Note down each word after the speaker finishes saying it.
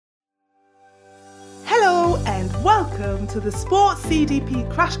Welcome to the Sports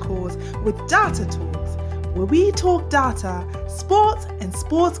CDP Crash Course with Data Talks, where we talk data, sports and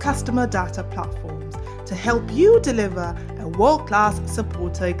sports customer data platforms to help you deliver a world-class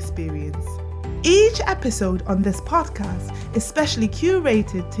supporter experience. Each episode on this podcast is specially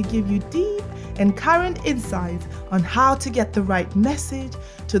curated to give you deep and current insights on how to get the right message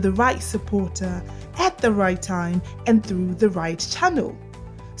to the right supporter at the right time and through the right channel.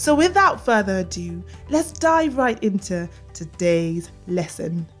 So without further ado, let's dive right into today's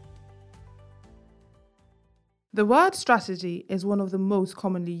lesson. The word strategy is one of the most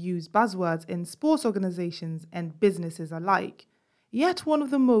commonly used buzzwords in sports organizations and businesses alike, yet one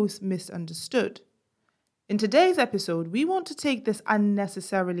of the most misunderstood. In today's episode, we want to take this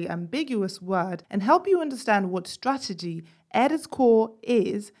unnecessarily ambiguous word and help you understand what strategy at its core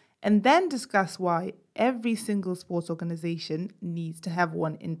is, and then discuss why every single sports organization needs to have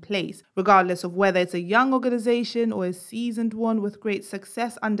one in place, regardless of whether it's a young organization or a seasoned one with great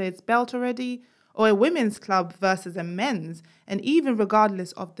success under its belt already, or a women's club versus a men's, and even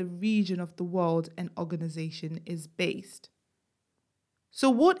regardless of the region of the world an organization is based.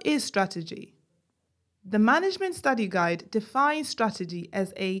 So what is strategy? The Management Study Guide defines strategy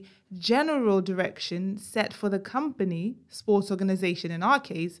as a general direction set for the company, sports organization in our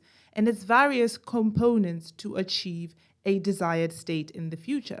case, and its various components to achieve a desired state in the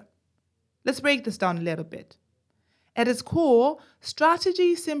future. Let's break this down a little bit. At its core,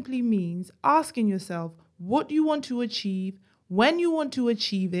 strategy simply means asking yourself what you want to achieve, when you want to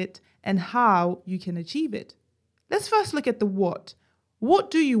achieve it, and how you can achieve it. Let's first look at the what.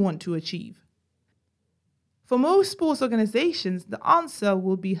 What do you want to achieve? For most sports organizations, the answer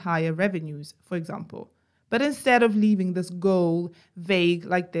will be higher revenues, for example. But instead of leaving this goal vague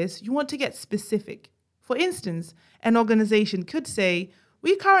like this, you want to get specific. For instance, an organization could say,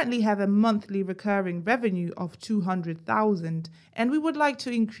 we currently have a monthly recurring revenue of 200,000 and we would like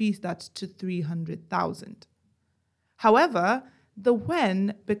to increase that to 300,000. However, the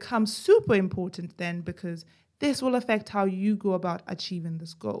when becomes super important then because this will affect how you go about achieving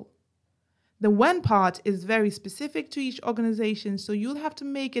this goal. The when part is very specific to each organization, so you'll have to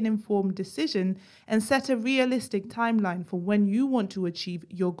make an informed decision and set a realistic timeline for when you want to achieve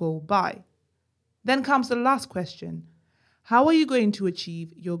your goal by. Then comes the last question. How are you going to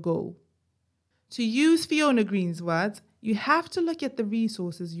achieve your goal? To use Fiona Green's words, you have to look at the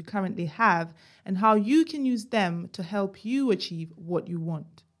resources you currently have and how you can use them to help you achieve what you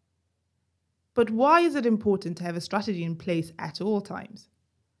want. But why is it important to have a strategy in place at all times?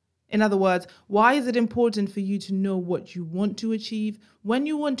 In other words, why is it important for you to know what you want to achieve, when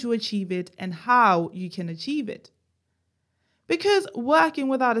you want to achieve it, and how you can achieve it? Because working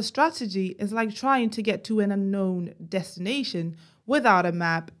without a strategy is like trying to get to an unknown destination without a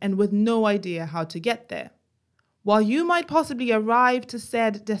map and with no idea how to get there. While you might possibly arrive to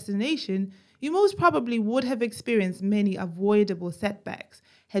said destination, you most probably would have experienced many avoidable setbacks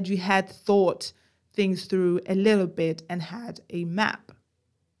had you had thought things through a little bit and had a map.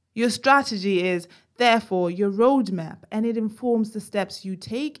 Your strategy is, therefore, your roadmap, and it informs the steps you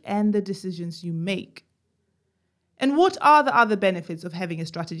take and the decisions you make. And what are the other benefits of having a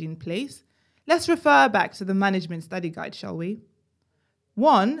strategy in place? Let's refer back to the Management Study Guide, shall we?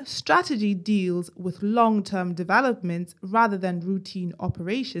 1. Strategy deals with long-term developments rather than routine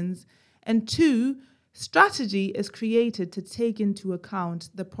operations. And 2. Strategy is created to take into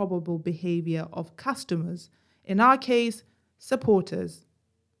account the probable behavior of customers, in our case, supporters.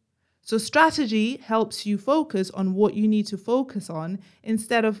 So strategy helps you focus on what you need to focus on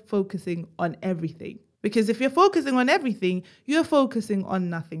instead of focusing on everything. Because if you're focusing on everything, you're focusing on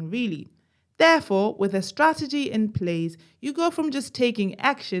nothing really. Therefore, with a strategy in place, you go from just taking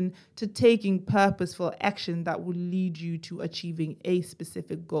action to taking purposeful action that will lead you to achieving a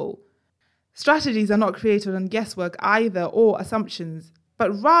specific goal. Strategies are not created on guesswork either or assumptions,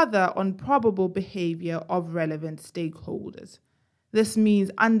 but rather on probable behavior of relevant stakeholders. This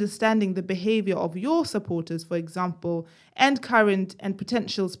means understanding the behavior of your supporters, for example, and current and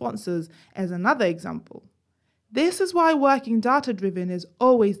potential sponsors as another example. This is why working data-driven is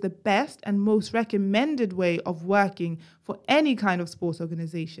always the best and most recommended way of working for any kind of sports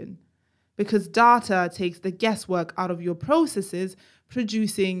organization, because data takes the guesswork out of your processes,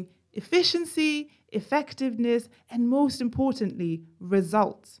 producing efficiency, effectiveness, and most importantly,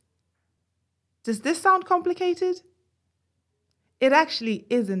 results. Does this sound complicated? It actually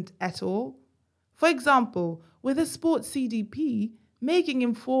isn't at all. For example, with a sports CDP, making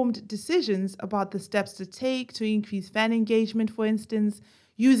informed decisions about the steps to take to increase fan engagement, for instance,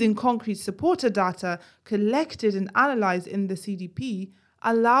 using concrete supporter data collected and analyzed in the CDP,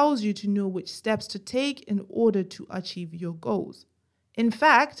 allows you to know which steps to take in order to achieve your goals. In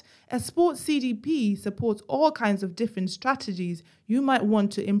fact, a sports CDP supports all kinds of different strategies you might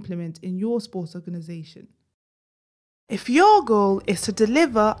want to implement in your sports organization. If your goal is to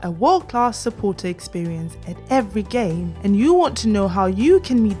deliver a world-class supporter experience at every game and you want to know how you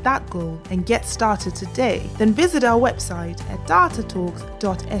can meet that goal and get started today, then visit our website at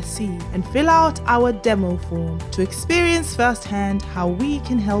datatalks.sc and fill out our demo form to experience firsthand how we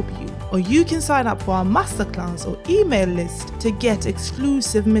can help you. Or you can sign up for our masterclass or email list to get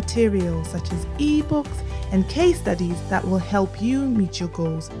exclusive materials such as ebooks and case studies that will help you meet your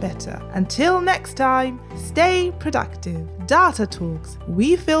goals better. Until next time, stay productive. Data Talks.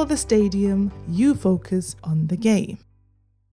 We fill the stadium, you focus on the game.